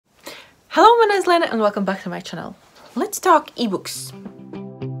Hello, my name is Liene and welcome back to my channel. Let's talk ebooks.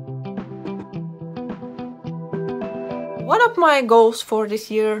 One of my goals for this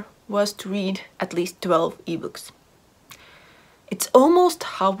year was to read at least 12 ebooks. It's almost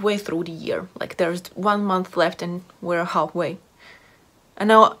halfway through the year, like there's 1 month left and we're halfway. And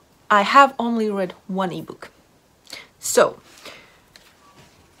now I have only read one ebook. So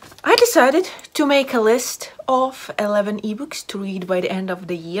I decided to make a list of 11 ebooks to read by the end of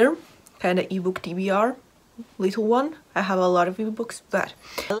the year. Kind of ebook TBR, little one. I have a lot of ebooks, but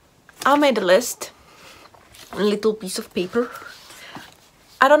I made a list, a little piece of paper.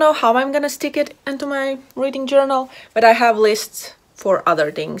 I don't know how I'm gonna stick it into my reading journal, but I have lists for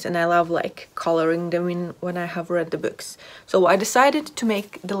other things and I love like coloring them in when I have read the books. So I decided to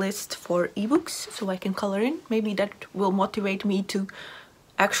make the list for ebooks so I can color in. Maybe that will motivate me to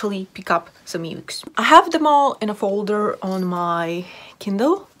actually pick up some ebooks. I have them all in a folder on my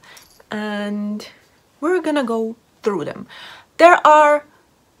Kindle and we're gonna go through them. There are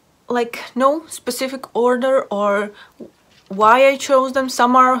like no specific order or why I chose them.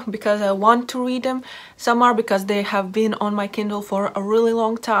 Some are because I want to read them, some are because they have been on my Kindle for a really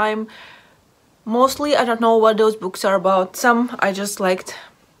long time. Mostly I don't know what those books are about. Some I just liked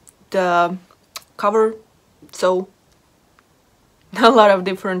the cover, so a lot of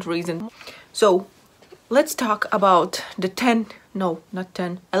different reasons. So let's talk about the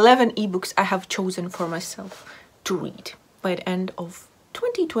 11 ebooks I have chosen for myself to read by the end of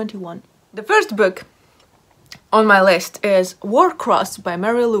 2021. The first book on my list is Warcross by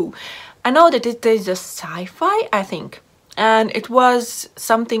Mary Lou. I know that it is a sci-fi, I think, and it was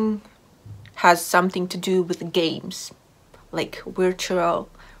has something to do with games, like virtual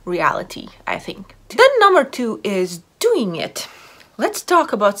reality, I think. Then number 2 is Doing It. Let's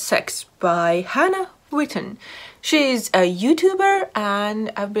Talk About Sex by Hannah Witten. She's a YouTuber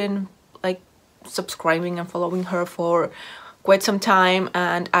and I've been like subscribing and following her for quite some time,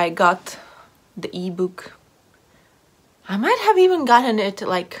 and I got the ebook. I might have even gotten it,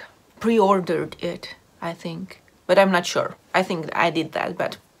 like pre-ordered it, I think, but I'm not sure. I think I did that,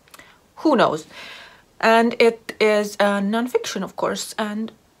 but who knows. And it is a non-fiction, of course,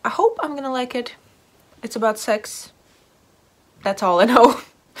 and I hope I'm gonna like it. It's about sex. That's all I know.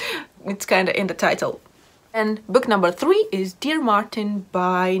 It's kind of in the title. And book number 3 is Dear Martin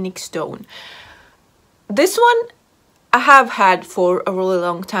by Nick Stone. This one I have had for a really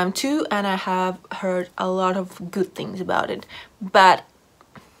long time too, and I have heard a lot of good things about it, but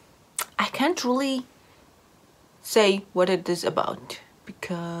I can't really say what it is about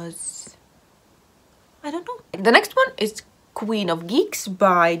because I don't know. The next one is Queen of Geeks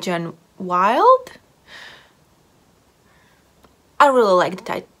by Jen Wild. I really like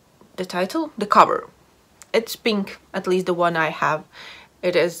the title, the cover. It's pink, at least the one I have.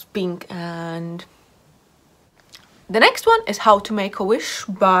 It is pink. And the next one is How to Make a Wish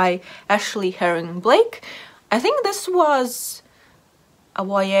by Ashley Herring Blake. I think this was a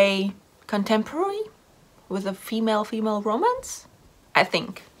YA contemporary with a female romance. I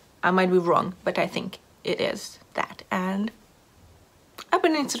think. I might be wrong, but I think it is that. And I've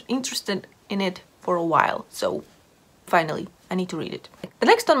been interested in it for a while, so finally I need to read it. The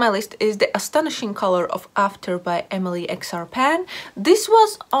next on my list is The Astonishing Color of After by Emily X.R. Pan. This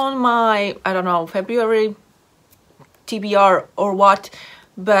was on my, I don't know, February TBR or what,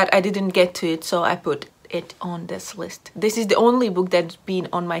 but I didn't get to it, so I put it on this list. This is the only book that's been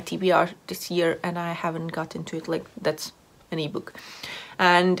on my TBR this year and I haven't gotten to it. Like, that's an ebook.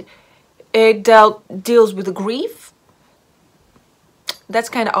 And it deals with grief. That's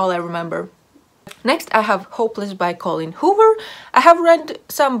kind of all I remember. Next I have Hopeless by Colleen Hoover. I have read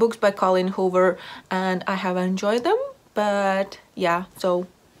some books by Colleen Hoover and I have enjoyed them, but yeah, so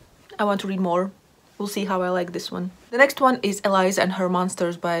I want to read more. We'll see how I like this one. The next one is Eliza and Her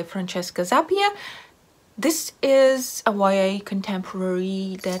Monsters by Francesca Zappia. This is a YA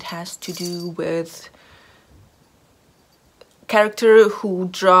contemporary that has to do with a character who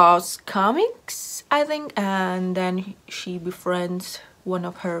draws comics, I think, and then she befriends one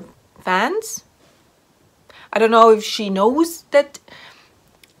of her fans. I don't know if she knows that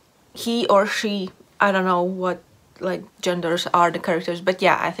he or she, I don't know what like genders are the characters, but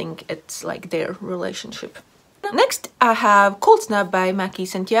yeah, I think it's like their relationship. Next I have Cold Snap by Mackie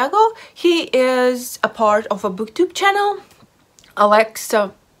Santiago. He is a part of a booktube channel.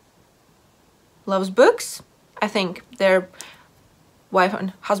 Alexa loves books. I think they're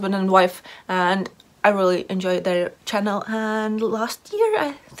husband and wife, and I really enjoyed their channel. And last year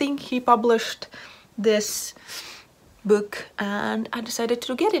I think he published this book and I decided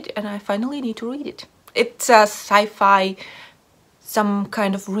to get it and I finally need to read it. It's a sci-fi some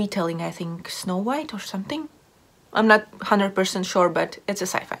kind of retelling, I think Snow White or something. I'm not 100% sure, but it's a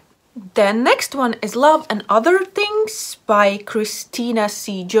sci-fi. The next one is Love and Other Things by Christina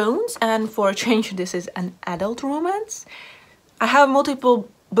C. Jones, and for a change this is an adult romance. I have multiple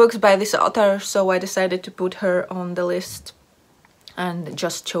books by this author, so I decided to put her on the list and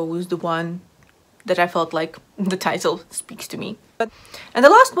just chose the one that I felt like the title speaks to me. And the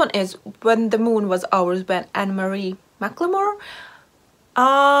last one is When the Moon Was Ours by Anne-Marie McLemore.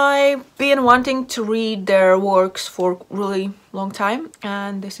 I've been wanting to read their works for a really long time,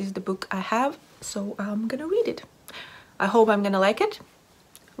 and this is the book I have, so I'm gonna read it. I hope I'm gonna like it.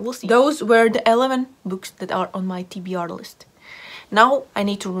 We'll see. Those were the 11 books that are on my TBR list. Now I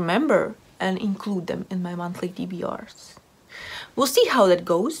need to remember and include them in my monthly TBRs. We'll see how that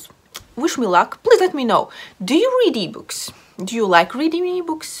goes. Wish me luck. Please let me know. Do you read ebooks? Do you like reading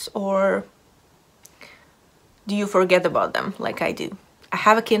ebooks, or do you forget about them like I do? I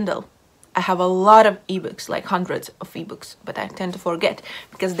have a Kindle. I have a lot of ebooks, like hundreds of ebooks, but I tend to forget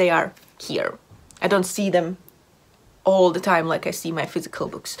because they are here. I don't see them all the time like I see my physical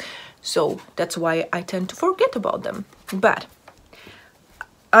books. So that's why I tend to forget about them. But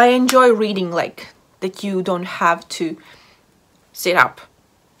I enjoy reading like that you don't have to sit up.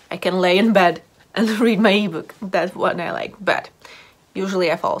 I can lay in bed and read my ebook. That's what I like. But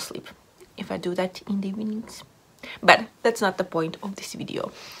usually I fall asleep if I do that in the evenings. But that's not the point of this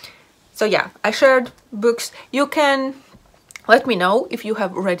video. So yeah, I shared books. You can let me know if you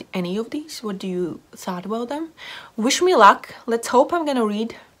have read any of these. What do you thought about them? Wish me luck. Let's hope I'm gonna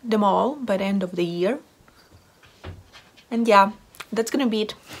read them all by the end of the year. And yeah, that's gonna be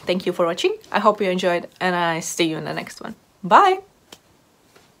it. Thank you for watching. I hope you enjoyed, and I see you in the next one. Bye!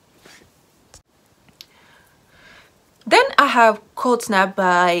 Then I have Cold Snap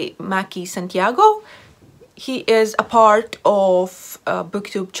by Maki Santiago. He is a part of a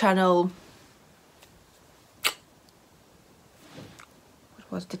booktube channel.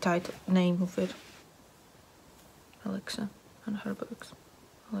 What was the title, name of it? Alexa and her books.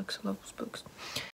 Alexa loves books.